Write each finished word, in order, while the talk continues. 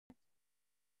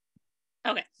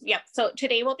Okay, yep. So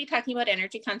today we'll be talking about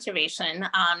energy conservation,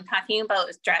 talking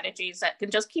about strategies that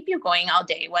can just keep you going all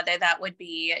day, whether that would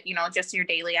be, just your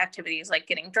daily activities like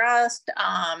getting dressed,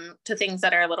 to things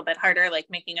that are a little bit harder, like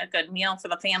making a good meal for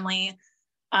the family,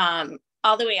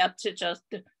 all the way up to just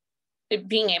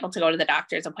being able to go to the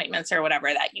doctor's appointments or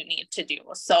whatever that you need to do.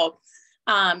 So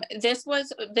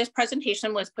this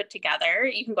presentation was put together.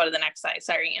 You can go to the next slide.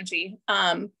 Sorry, Angie.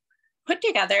 Put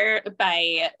together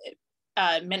by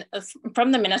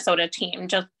from the Minnesota team.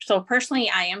 Just so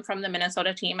personally, I am from the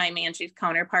Minnesota team. I'm Angie's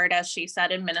counterpart, as she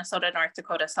said, in Minnesota, North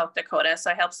Dakota, South Dakota. So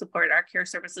I help support our care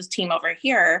services team over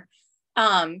here.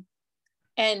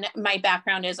 And my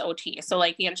background is OT. So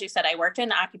like Angie said, I worked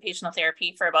in occupational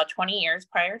therapy for about 20 years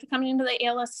prior to coming into the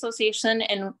ALS Association.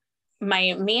 And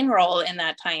my main role in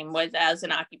that time was as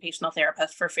an occupational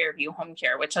therapist for Fairview Home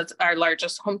Care, which is our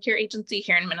largest home care agency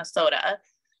here in Minnesota.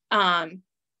 And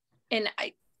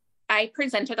I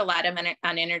presented a lot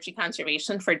on energy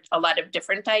conservation for a lot of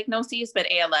different diagnoses, but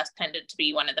ALS tended to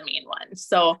be one of the main ones.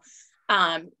 So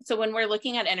when we're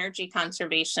looking at energy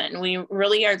conservation, we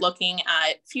really are looking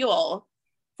at fuel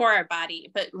for our body,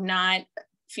 but not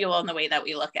fuel in the way that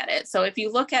we look at it. So if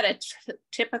you look at a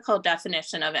typical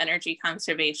definition of energy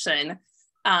conservation,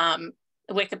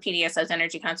 Wikipedia says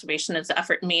energy conservation is the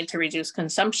effort made to reduce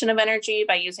consumption of energy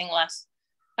by using less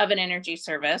of an energy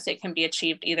service. It can be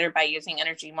achieved either by using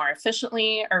energy more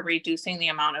efficiently or reducing the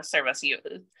amount of service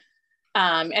used.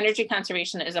 Energy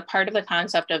conservation is a part of the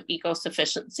concept of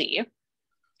eco-sufficiency.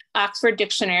 Oxford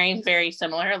Dictionary is very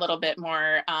similar, a little bit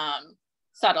more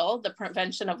subtle, the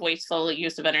prevention of wasteful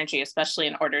use of energy, especially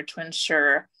in order to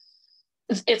ensure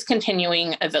its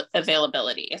continuing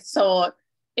availability. So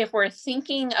if we're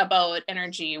thinking about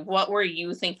energy, what were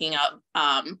you thinking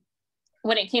of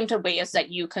when it came to ways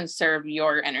that you conserve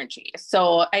your energy?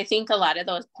 So I think a lot of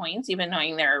those points, even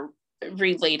knowing they're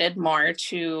related more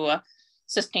to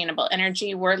sustainable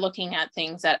energy, we're looking at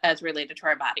things that as related to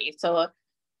our body. So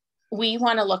we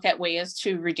want to look at ways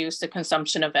to reduce the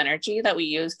consumption of energy that we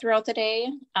use throughout the day.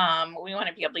 We want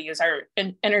to be able to use our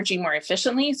energy more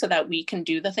efficiently so that we can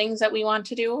do the things that we want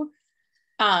to do.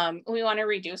 We want to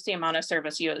reduce the amount of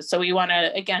service used. So we want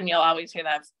to, again, you'll always hear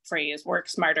that phrase, work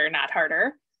smarter, not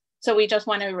harder. So we just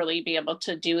want to really be able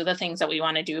to do the things that we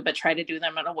want to do, but try to do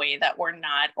them in a way that we're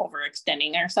not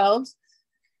overextending ourselves.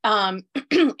 And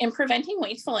preventing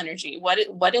wasteful energy.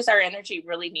 What does our energy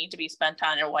really need to be spent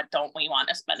on, and what don't we want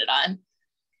to spend it on?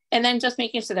 And then just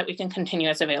making sure that we can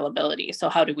continuous availability. So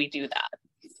how do we do that?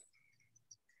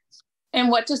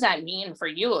 And what does that mean for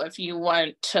you if you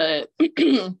want to,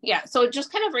 yeah, so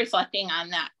just kind of reflecting on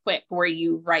that quick, were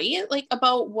you right, like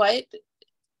about what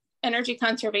energy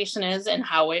conservation is and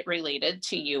how it related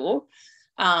to you?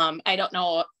 I don't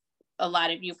know, a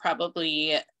lot of you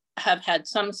probably have had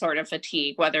some sort of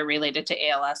fatigue, whether related to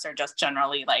ALS or just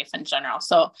generally life in general.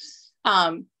 So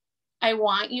I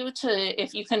want you to,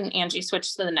 if you can, Angie,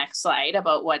 switch to the next slide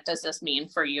about what does this mean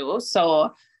for you?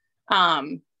 So,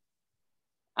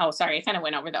 oh, sorry, I kind of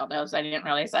went over those. I didn't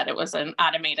realize that it was an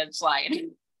automated slide.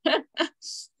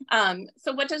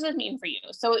 So what does it mean for you?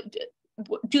 So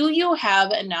do you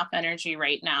have enough energy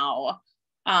right now?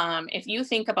 If you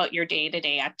think about your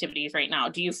day-to-day activities right now,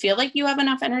 do you feel like you have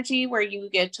enough energy where you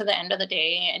get to the end of the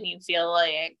day and you feel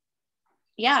like,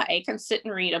 yeah, I can sit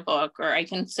and read a book, or I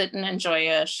can sit and enjoy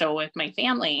a show with my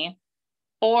family?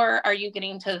 Or are you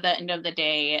getting to the end of the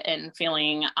day and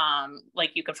feeling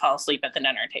like you could fall asleep at the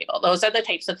dinner table? Those are the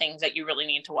types of things that you really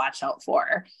need to watch out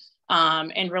for,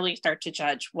 and really start to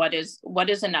judge what is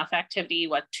enough activity,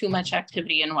 what too much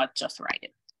activity, and what's just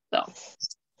right. So.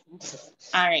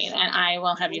 All right, and I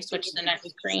will have you switch to the next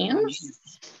screen.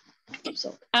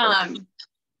 So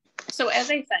as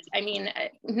I said, I mean,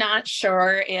 not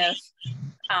sure if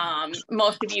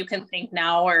most of you can think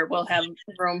now, or we'll have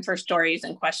room for stories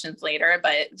and questions later,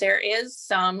 but there is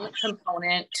some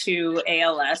component to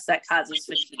ALS that causes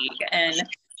fatigue. And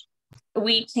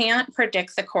we can't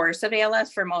predict the course of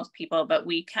ALS for most people, but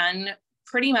we can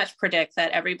pretty much predict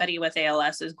that everybody with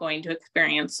ALS is going to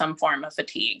experience some form of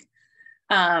fatigue.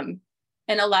 And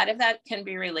a lot of that can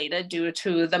be related due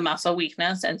to the muscle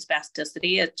weakness and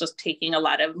spasticity. It's just taking a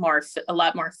lot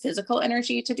more physical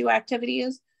energy to do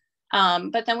activities.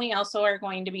 But then we also are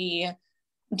going to be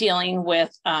dealing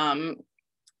with,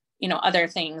 other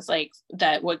things like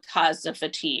that would cause the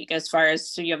fatigue, as far as,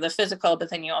 so you have the physical, but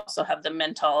then you also have the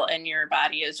mental, and your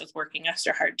body is just working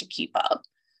extra hard to keep up.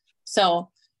 So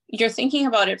you're thinking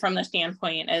about it from the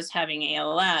standpoint as having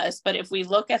ALS, but if we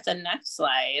look at the next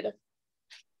slide,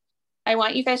 I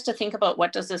want you guys to think about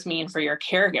what does this mean for your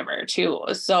caregiver too.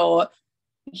 So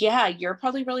yeah, you're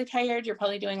probably really tired. You're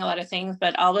probably doing a lot of things,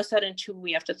 but all of a sudden too,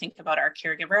 we have to think about our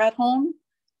caregiver at home.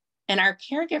 And our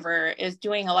caregiver is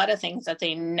doing a lot of things that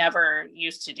they never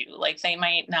used to do. Like they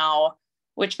might now,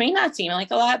 which may not seem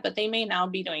like a lot, but they may now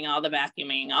be doing all the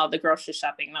vacuuming, all the grocery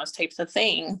shopping, those types of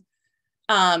things,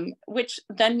 which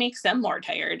then makes them more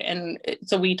tired. And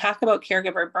so we talk about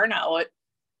caregiver burnout,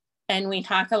 and we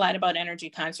talk a lot about energy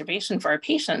conservation for our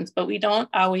patients, but we don't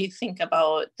always think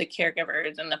about the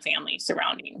caregivers and the family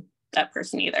surrounding that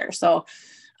person either. So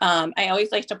I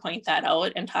always like to point that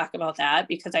out and talk about that,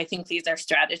 because I think these are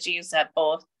strategies that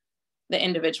both the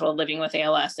individual living with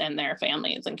ALS and their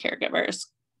families and caregivers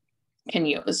can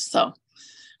use. So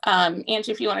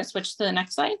Angie, if you want to switch to the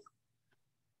next slide.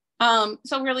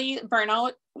 So really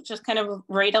burnout, just kind of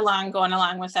going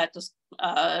along with that, just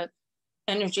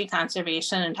energy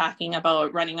conservation and talking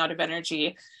about running out of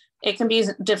energy. It can be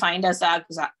defined as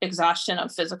exhaustion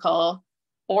of physical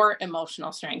or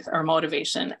emotional strength or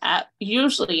motivation,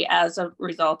 usually as a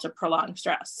result of prolonged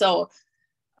stress. So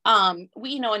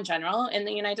we know in general in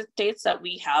the United States that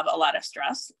we have a lot of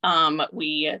stress.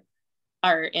 We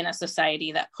are in a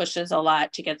society that pushes a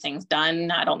lot to get things done,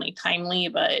 not only timely,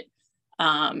 but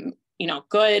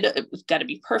good, it's got to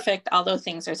be perfect, all those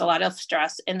things. There's a lot of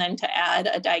stress. And then to add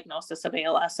a diagnosis of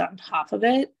ALS on top of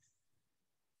it,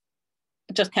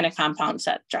 just kind of compounds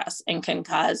that stress and can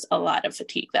cause a lot of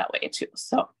fatigue that way too.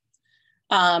 So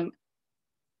go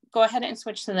ahead and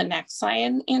switch to the next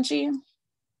slide, Angie.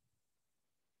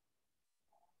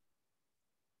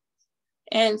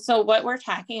 And so what we're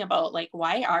talking about, like,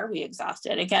 why are we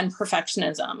exhausted? Again,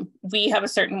 perfectionism. We have a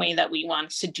certain way that we want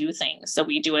to do things, so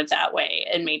we do it that way,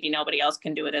 and maybe nobody else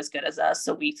can do it as good as us,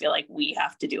 so we feel like we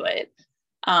have to do it.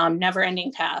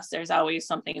 Never-ending tasks. There's always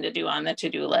something to do on the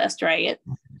to-do list, right?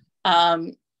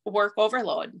 Work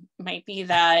overload might be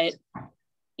that,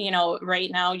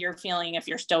 right now you're feeling, if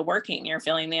you're still working, you're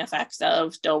feeling the effects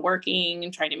of still working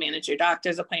and trying to manage your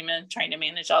doctor's appointment, trying to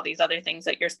manage all these other things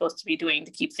that you're supposed to be doing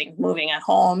to keep things moving at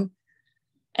home.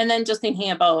 And then just thinking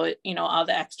about, all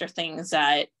the extra things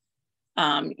that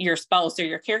your spouse or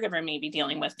your caregiver may be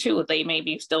dealing with too. They may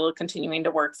be still continuing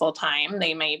to work full time.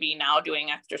 They may be now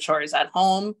doing extra chores at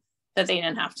home that they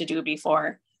didn't have to do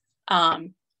before.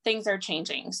 Things are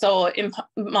changing. So in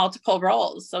multiple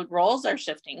roles. So roles are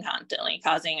shifting constantly,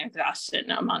 causing exhaustion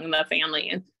among the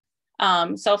family.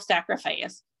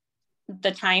 Self-sacrifice. The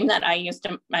time that I used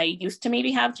to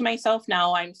maybe have to myself,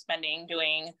 now I'm spending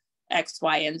doing X,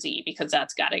 Y, and Z because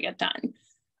that's got to get done.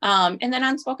 And then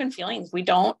unspoken feelings. We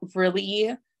don't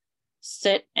really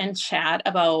sit and chat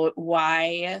about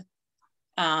why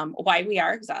we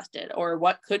are exhausted, or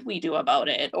what could we do about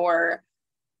it, or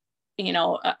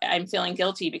I'm feeling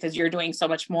guilty because you're doing so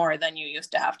much more than you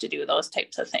used to have to do, those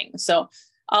types of things. So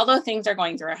all those things are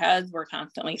going through our heads. We're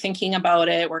constantly thinking about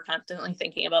it. We're constantly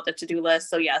thinking about the to-do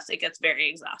list. So yes, it gets very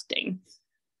exhausting.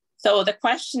 So the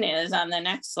question is on the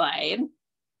next slide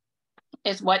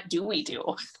is, what do we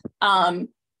do?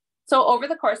 So over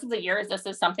the course of the years, this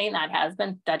is something that has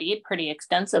been studied pretty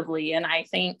extensively. And I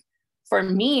think for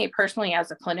me personally, as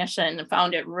a clinician,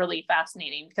 found it really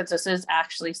fascinating, because this is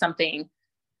actually something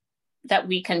that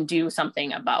we can do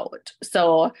something about.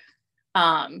 So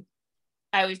I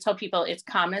always tell people it's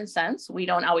common sense. We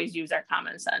don't always use our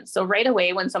common sense. So right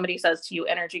away, when somebody says to you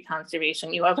energy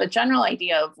conservation, you have a general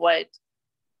idea of what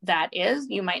that is.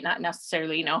 You might not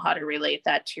necessarily know how to relate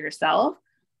that to yourself,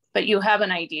 but you have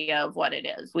an idea of what it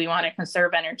is. We want to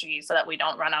conserve energy so that we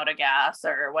don't run out of gas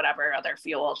or whatever other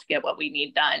fuel to get what we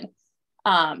need done.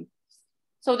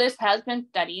 So this has been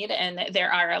studied, and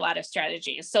there are a lot of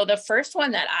strategies. So the first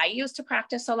one that I used to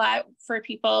practice a lot for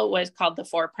people was called the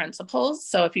 4 principles.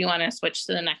 So if you want to switch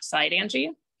to the next slide,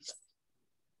 Angie.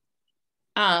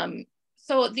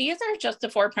 So these are just the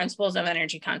 4 principles of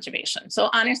energy conservation.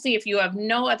 So honestly, if you have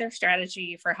no other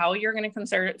strategy for how you're going to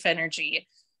conserve energy,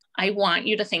 I want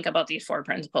you to think about these 4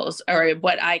 principles, or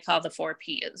what I call the 4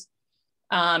 Ps.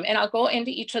 And I'll go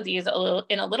into each of these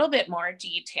in a little bit more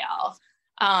detail.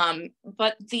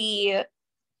 But the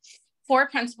 4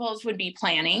 principles would be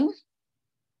planning,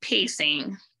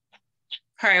 pacing,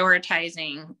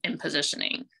 prioritizing, and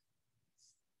positioning.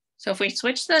 So if we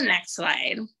switch to the next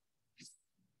slide,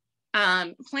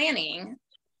 planning,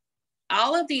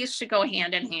 all of these should go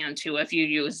hand in hand too if you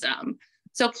use them.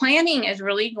 So planning is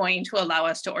really going to allow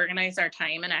us to organize our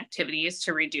time and activities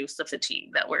to reduce the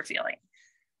fatigue that we're feeling.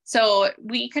 So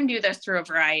we can do this through a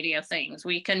variety of things.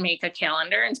 We can make a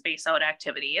calendar and space out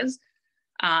activities.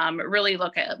 Really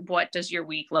look at, what does your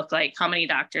week look like? How many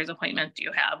doctor's appointments do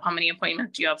you have? How many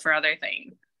appointments do you have for other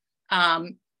things?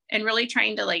 And really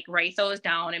trying to write those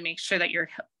down and make sure that you're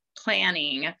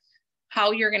planning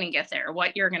how you're going to get there,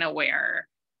 what you're going to wear,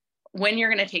 when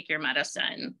you're going to take your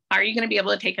medicine, are you going to be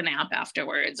able to take a nap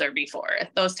afterwards or before,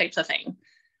 those types of things.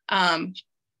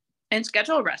 And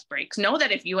schedule rest breaks. Know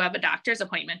that if you have a doctor's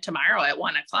appointment tomorrow at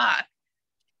 1:00,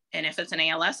 and if it's an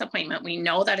ALS appointment, we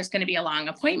know that it's going to be a long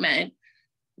appointment.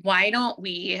 Why don't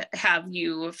we have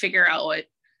you figure out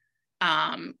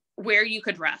where you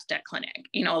could rest at clinic?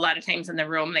 You know, a lot of times in the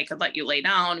room, they could let you lay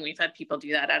down. We've had people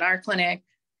do that at our clinic.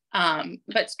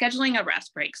 But scheduling a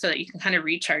rest break so that you can kind of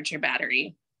recharge your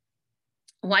battery.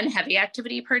 One heavy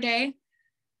activity per day.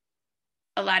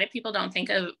 A lot of people don't think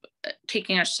of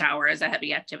taking a shower as a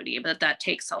heavy activity, but that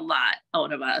takes a lot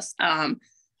out of us.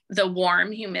 The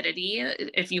warm humidity,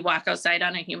 if you walk outside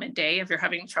on a humid day, if you're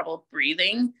having trouble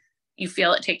breathing, you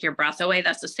feel it take your breath away.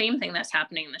 That's the same thing that's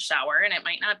happening in the shower. And it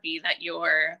might not be that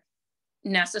you're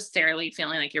necessarily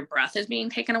feeling like your breath is being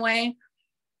taken away,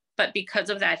 but because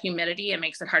of that humidity, it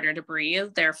makes it harder to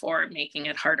breathe, therefore making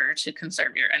it harder to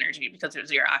conserve your energy because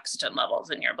of your oxygen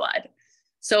levels in your blood.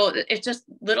 So it's just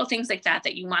little things like that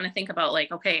that you want to think about,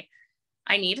 like, okay,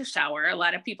 I need a shower. A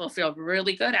lot of people feel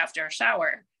really good after a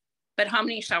shower, but how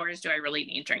many showers do I really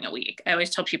need during a week? I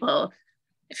always tell people,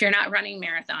 if you're not running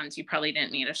marathons, you probably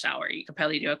didn't need a shower. You could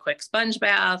probably do a quick sponge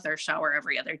bath or shower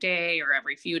every other day or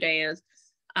every few days.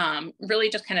 Really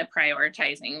just kind of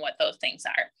prioritizing what those things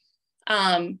are.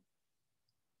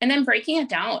 And then breaking it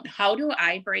down. How do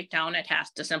I break down a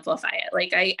task to simplify it?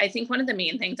 Like, I think one of the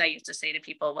main things I used to say to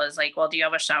people was like, well, do you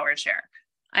have a shower chair?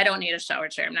 I don't need a shower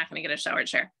chair. I'm not going to get a shower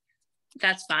chair.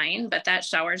 That's fine. But that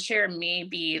shower chair may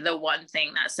be the one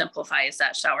thing that simplifies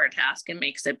that shower task and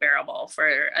makes it bearable for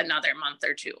another month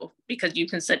or two, because you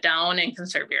can sit down and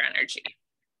conserve your energy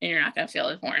and you're not going to feel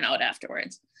as worn out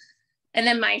afterwards. And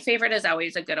then my favorite is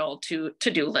always a good old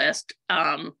to-do list.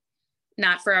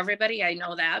 Not for everybody, I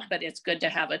know that, but it's good to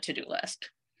have a to-do list.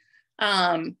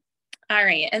 All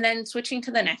right, and then switching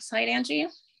to the next slide, Angie.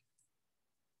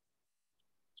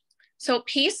 So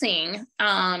pacing,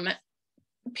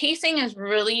 pacing is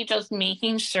really just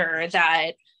making sure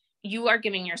that you are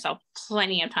giving yourself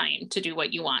plenty of time to do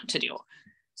what you want to do.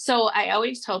 So I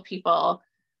always tell people,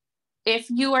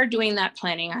 if you are doing that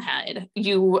planning ahead,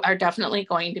 you are definitely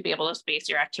going to be able to space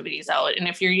your activities out. And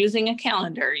if you're using a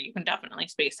calendar, you can definitely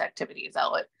space activities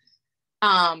out.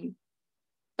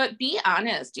 But be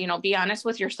honest, be honest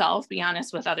with yourself, be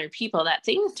honest with other people that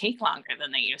things take longer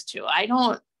than they used to. I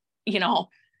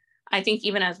think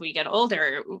even as we get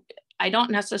older, I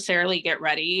don't necessarily get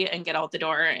ready and get out the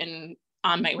door and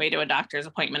on my way to a doctor's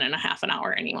appointment in a half an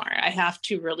hour anymore. I have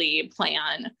to really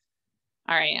plan.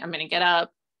 All right, I'm going to get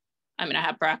up. I'm going to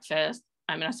have breakfast.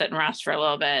 I'm going to sit and rest for a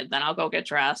little bit. Then I'll go get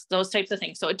dressed, those types of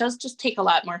things. So it does just take a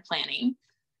lot more planning,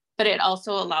 but it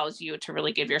also allows you to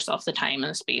really give yourself the time and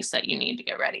the space that you need to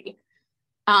get ready.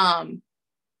 And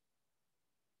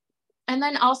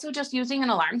then also just using an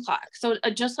alarm clock. So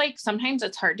just like sometimes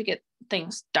it's hard to get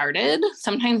things started.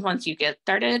 Sometimes once you get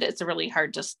started, it's really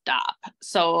hard to stop.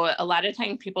 So a lot of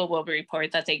times people will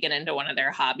report that they get into one of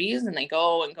their hobbies and they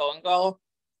go and go and go,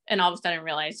 and all of a sudden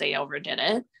realize they overdid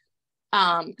it.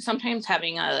 Sometimes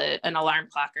having an alarm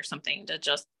clock or something to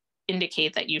just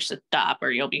indicate that you should stop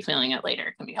or you'll be feeling it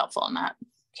later can be helpful in that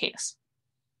case.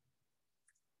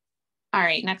 All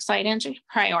right, next slide, Angie.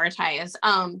 Prioritize.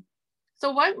 So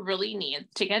what really needs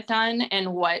to get done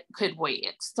and what could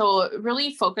wait? So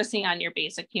really focusing on your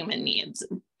basic human needs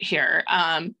here.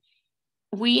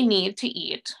 We need to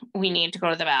eat. We need to go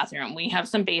to the bathroom. We have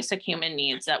some basic human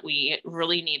needs that we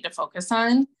really need to focus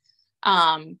on.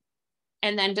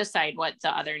 And then decide what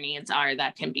the other needs are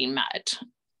that can be met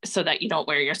so that you don't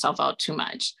wear yourself out too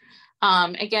much.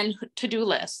 Again, to-do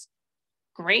lists,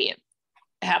 great.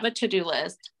 Have a to-do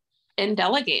list and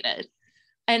delegate it.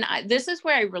 And this is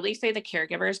where I really say the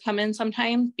caregivers come in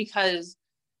sometimes, because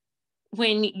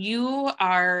when you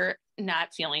are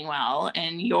not feeling well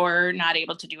and you're not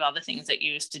able to do all the things that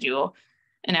you used to do,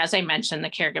 and as I mentioned, the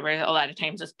caregiver a lot of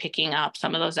times is picking up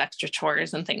some of those extra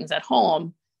chores and things at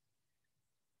home,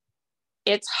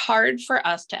 it's hard for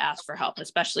us to ask for help,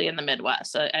 especially in the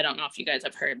Midwest. So I don't know if you guys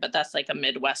have heard, but that's like a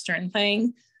Midwestern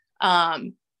thing,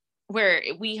 where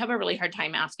we have a really hard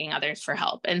time asking others for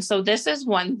help. And so this is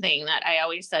one thing that I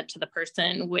always said to the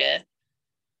person with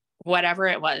whatever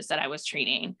it was that I was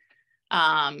treating.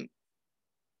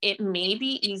 It may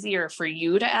be easier for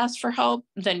you to ask for help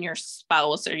than your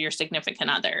spouse or your significant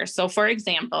other. So for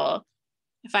example,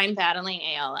 if I'm battling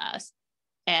ALS,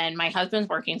 and my husband's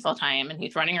working full time and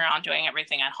he's running around doing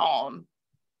everything at home,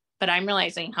 but I'm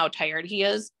realizing how tired he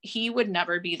is, he would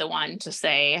never be the one to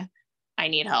say, I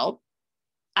need help.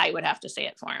 I would have to say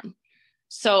it for him.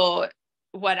 So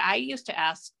what I used to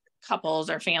ask couples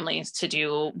or families to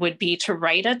do would be to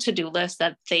write a to-do list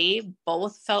that they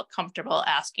both felt comfortable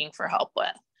asking for help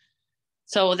with.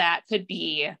 So that could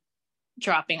be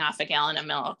dropping off a gallon of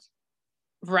milk,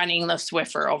 running the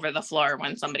Swiffer over the floor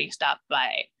when somebody stopped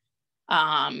by,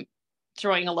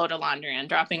 throwing a load of laundry and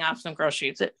dropping off some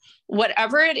groceries,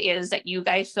 whatever it is that you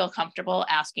guys feel comfortable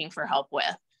asking for help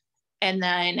with. And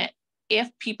then if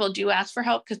people do ask for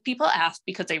help, because people ask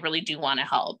because they really do want to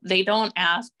help. They don't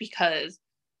ask because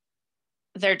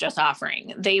they're just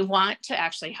offering. They want to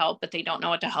actually help, but they don't know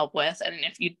what to help with. And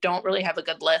if you don't really have a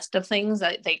good list of things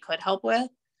that they could help with,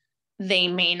 they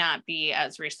may not be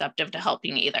as receptive to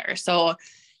helping either. So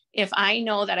if I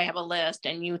know that I have a list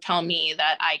and you tell me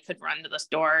that I could run to the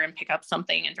store and pick up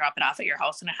something and drop it off at your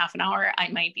house in a half an hour, I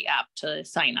might be apt to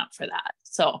sign up for that.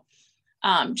 So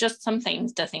just some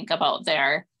things to think about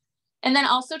there. And then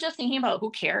also just thinking about who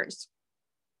cares.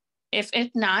 If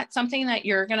it's not something that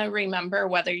you're going to remember,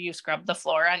 whether you scrub the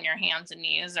floor on your hands and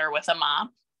knees or with a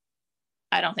mop,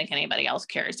 I don't think anybody else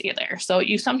cares either. So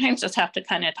you sometimes just have to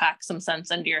kind of talk some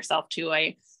sense into yourself too.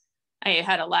 I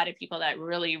had a lot of people that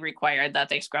really required that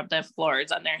they scrub the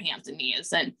floors on their hands and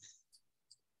knees. And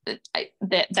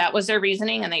that was their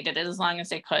reasoning, and they did it as long as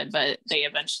they could, but they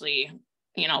eventually,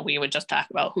 you know, we would just talk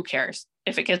about who cares.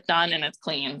 If it gets done and it's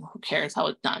clean, who cares how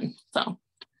it's done? So,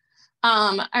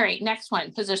 all right, next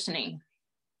one, positioning.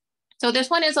 So this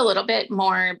one is a little bit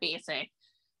more basic.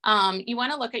 You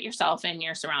want to look at yourself and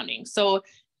your surroundings. So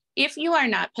if you are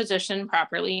not positioned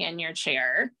properly in your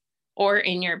chair or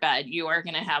in your bed, you are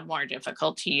going to have more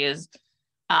difficulties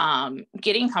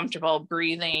getting comfortable,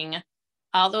 breathing.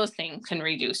 All those things can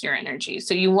reduce your energy.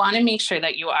 So you want to make sure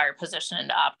that you are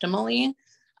positioned optimally.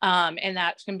 And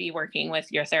that can be working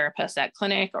with your therapist at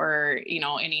clinic or, you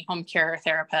know, any home care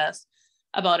therapist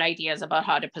about ideas about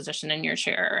how to position in your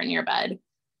chair or in your bed.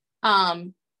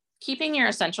 Keeping your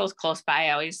essentials close by.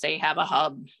 I always say have a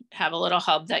hub, have a little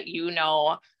hub that you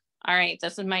know, all right,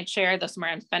 this is my chair, this is where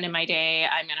I'm spending my day.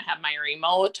 I'm going to have my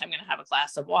remote. I'm going to have a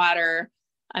glass of water.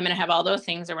 I'm going to have all those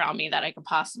things around me that I could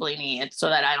possibly need so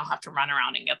that I don't have to run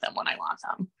around and get them when I want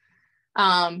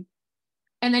them.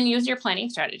 And then use your planning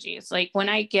strategies. Like when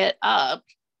I get up,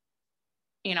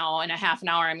 you know, in a half an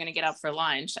hour, I'm going to get up for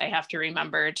lunch. I have to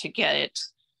remember to get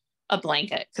a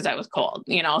blanket because I was cold,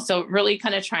 you know, so really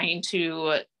kind of trying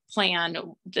to plan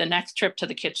the next trip to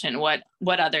the kitchen. What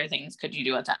other things could you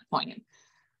do at that point?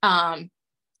 And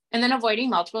then avoiding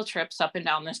multiple trips up and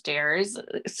down the stairs.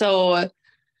 So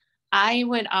I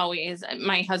would always,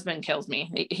 my husband kills me.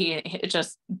 It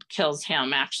just kills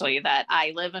him actually that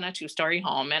I live in a 2-story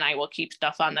home and I will keep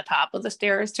stuff on the top of the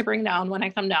stairs to bring down when I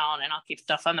come down, and I'll keep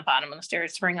stuff on the bottom of the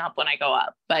stairs to bring up when I go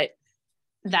up. But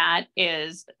that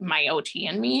is my OT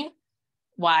in me.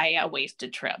 Why a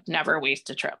wasted trip? Never waste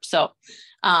a trip. So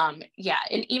yeah,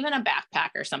 and even a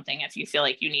backpack or something, if you feel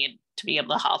like you need to be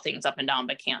able to haul things up and down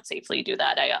but can't safely do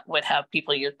that, I would have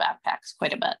people use backpacks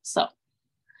quite a bit. So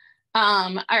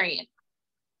all right.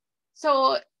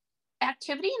 So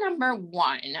activity number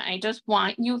 1, I just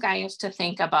want you guys to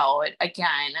think about,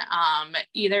 again,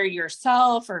 either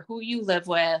yourself or who you live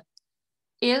with.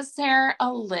 Is there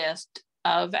a list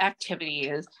of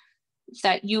activities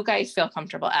that you guys feel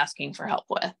comfortable asking for help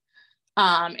with?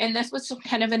 And this was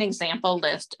kind of an example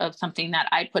list of something that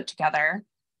I put together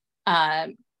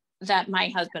that my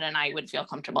husband and I would feel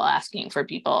comfortable asking for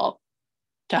people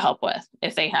to help with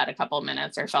if they had a couple of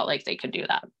minutes or felt like they could do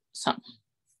that. So,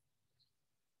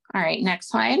 all right, next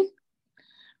slide.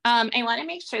 I want to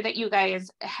make sure that you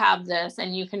guys have this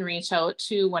and you can reach out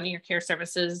to one of your care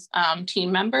services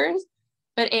team members.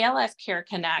 But ALS Care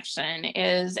Connection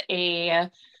is a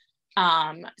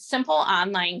simple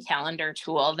online calendar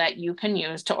tool that you can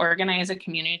use to organize a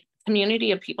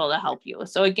community of people to help you.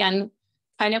 So again,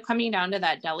 kind of coming down to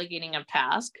that delegating of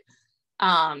tasks.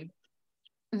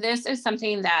 This is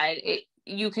something that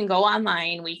you can go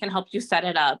online, we can help you set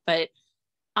it up, but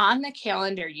on the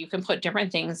calendar, you can put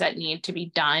different things that need to be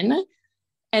done,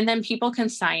 and then people can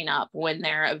sign up when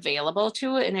they're available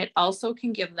to it, and it also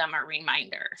can give them a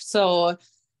reminder. So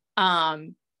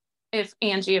if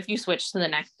Angie, if you switch to the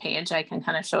next page, I can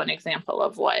kind of show an example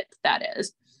of what that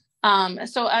is.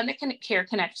 So on the Care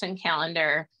Connection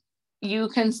calendar, you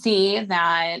can see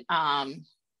that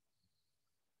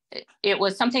it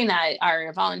was something that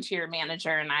our volunteer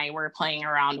manager and I were playing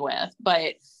around with,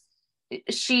 but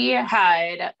she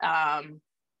had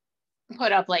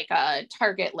put up like a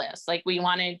Target list. Like we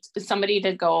wanted somebody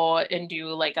to go and do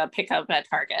like a pickup at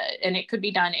Target, and it could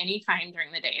be done anytime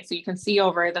during the day. So you can see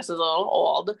over, this is a little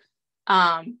old,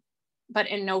 but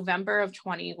in November of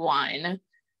 21,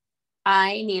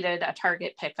 I needed a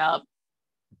Target pickup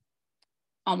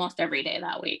almost every day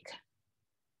that week.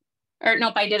 Or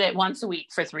nope, I did it once a week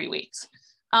for 3 weeks.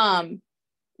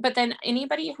 But then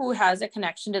anybody who has a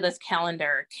connection to this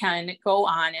calendar can go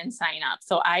on and sign up.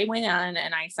 So I went on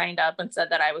and I signed up and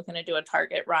said that I was going to do a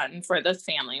Target run for this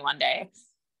family one day.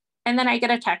 And then I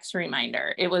get a text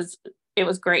reminder. It was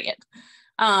great.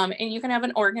 And you can have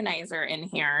an organizer in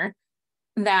here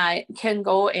that can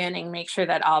go in and make sure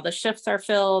that all the shifts are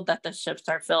filled, that the shifts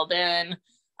are filled in,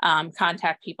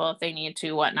 contact people if they need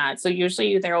to, whatnot. So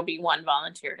usually there will be one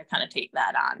volunteer to kind of take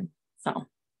that on. So.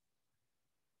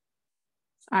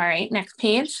 All right, next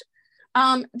page.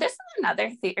 This is another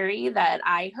theory that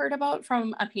I heard about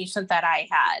from a patient that I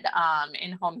had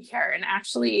in home care. And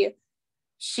actually,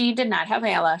 she did not have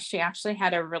ALS. She actually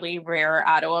had a really rare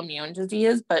autoimmune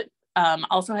disease, but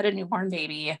also had a newborn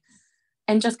baby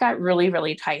and just got really,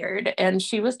 really tired. And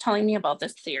she was telling me about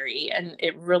this theory, and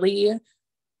it really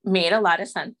made a lot of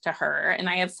sense to her. And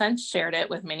I have since shared it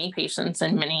with many patients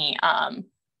and many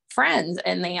friends,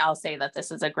 and they all say that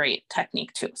this is a great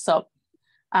technique too. So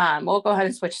we'll go ahead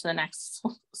and switch to the next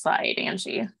slide,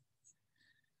 Angie.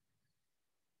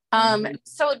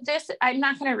 So this, I'm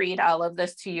not going to read all of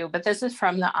this to you, but this is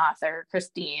from the author,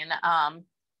 Christine,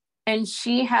 and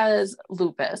she has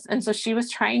lupus. And so she was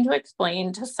trying to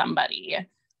explain to somebody,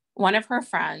 one of her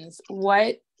friends,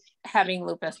 what having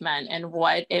lupus meant and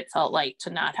what it felt like to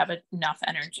not have enough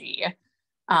energy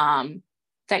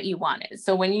that you wanted.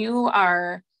 So when you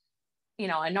are, you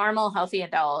know, a normal, healthy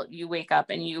adult, you wake up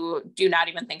and you do not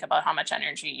even think about how much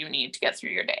energy you need to get through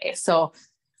your day. So,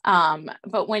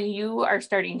 but when you are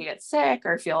starting to get sick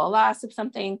or feel a loss of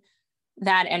something,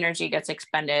 that energy gets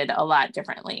expended a lot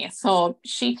differently. So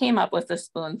she came up with the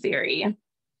spoon theory.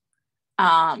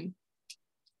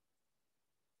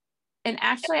 And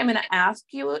actually, I'm going to ask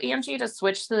you, Angie, to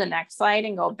switch to the next slide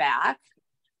and go back.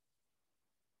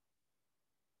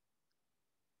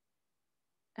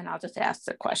 And I'll just ask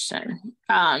the question.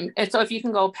 And so if you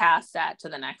can go past that to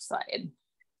the next slide.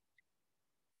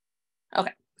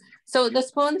 Okay, so the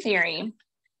spoon theory,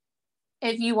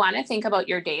 if you want to think about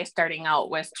your day starting out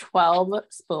with 12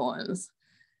 spoons,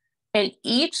 and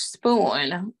each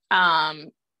spoon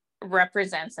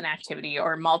represents an activity,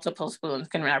 or multiple spoons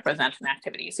can represent an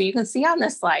activity. So you can see on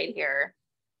this slide here,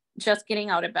 just getting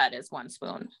out of bed is 1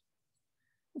 spoon.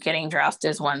 Getting dressed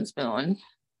is 1 spoon.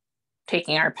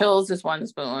 Taking our pills is 1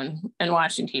 spoon, and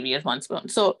watching TV is 1 spoon.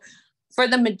 So for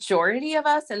the majority of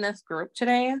us in this group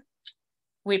today,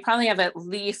 we probably have at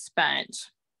least spent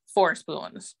 4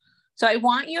 spoons. So I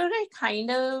want you to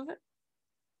kind of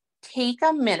take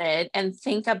a minute and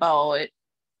think about,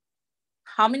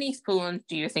 how many spoons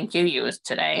do you think you used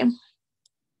today?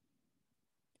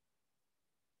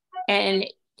 And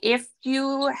if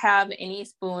you have any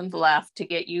spoons left to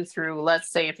get you through,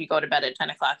 let's say if you go to bed at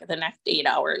 10 o'clock, the next 8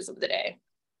 hours of the day.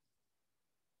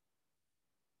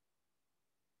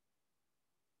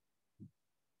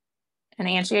 And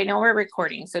Angie, I know we're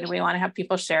recording, so do we want to have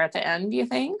people share at the end, do you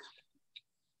think?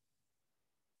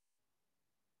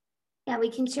 Yeah,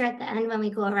 we can share at the end when we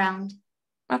go around.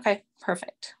 Okay,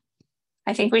 perfect.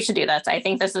 I think we should do that. So I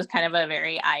think this is kind of a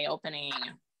very eye-opening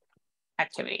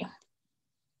activity.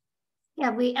 Yeah,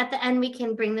 at the end, we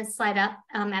can bring this slide up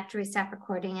after we stop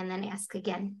recording and then ask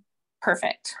again.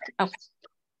 Perfect. Okay.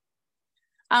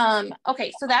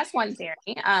 Okay, so that's one theory.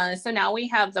 So now we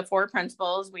have the 4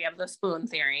 principles, we have the spoon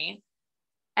theory,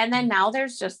 and then now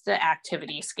there's just the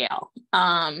activity scale.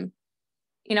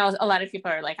 You know, a lot of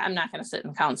people are like, I'm not going to sit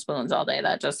and count spoons all day.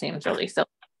 That just seems really silly.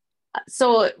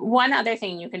 So one other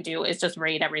thing you can do is just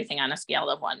rate everything on a scale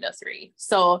of 1 to 3.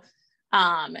 So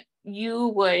you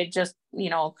would just, you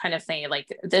know, kind of say like,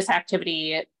 this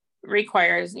activity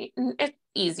requires, it's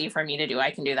easy for me to do.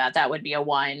 I can do that. That would be a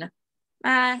 1.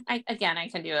 I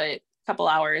can do it a couple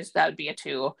hours. That would be a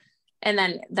 2. And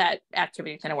then that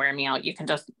activity is going to wear me out. You can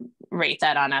just rate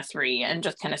that on a 3 and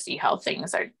just kind of see how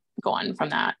things are going from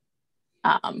that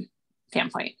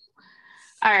standpoint.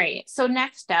 All right, so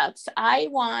next steps, I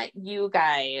want you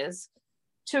guys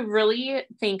to really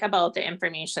think about the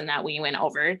information that we went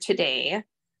over today,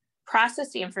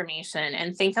 process the information,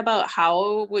 and think about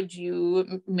how would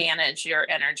you manage your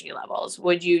energy levels.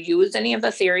 Would you use any of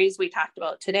the theories we talked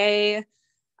about today?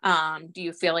 Do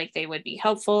you feel like they would be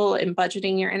helpful in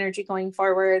budgeting your energy going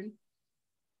forward?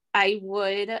 I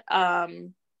would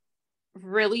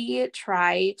really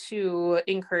try to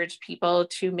encourage people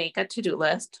to make a to-do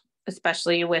list,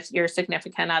 especially with your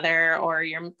significant other or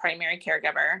your primary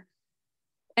caregiver.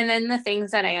 And then the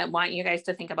things that I want you guys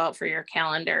to think about for your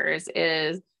calendars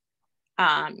is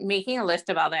making a list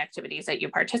of all the activities that you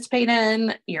participate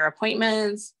in, your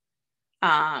appointments,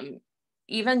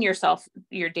 even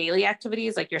your daily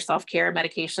activities, like your self-care,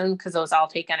 medication, because those all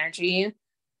take energy,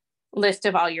 list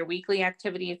of all your weekly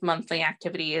activities, monthly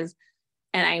activities.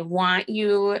 And I want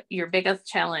you, your biggest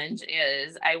challenge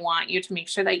is I want you to make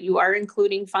sure that you are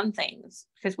including fun things,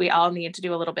 because we all need to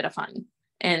do a little bit of fun.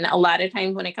 And a lot of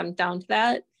times when it comes down to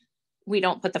that, we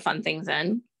don't put the fun things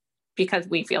in because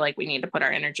we feel like we need to put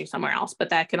our energy somewhere else, but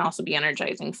that can also be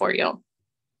energizing for you.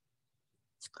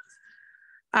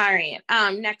 All right,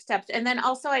 next steps. And then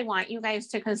also I want you guys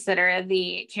to consider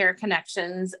the Care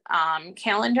Connections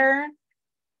calendar,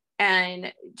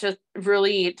 and just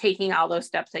really taking all those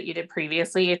steps that you did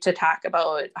previously to talk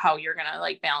about how you're gonna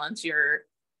like balance your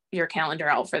calendar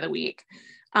out for the week.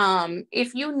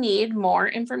 If you need more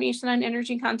information on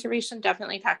energy conservation,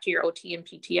 definitely talk to your OT and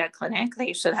PT at clinic.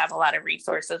 They should have a lot of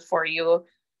resources for you,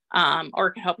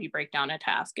 or help you break down a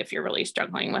task if you're really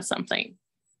struggling with something.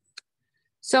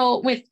 So with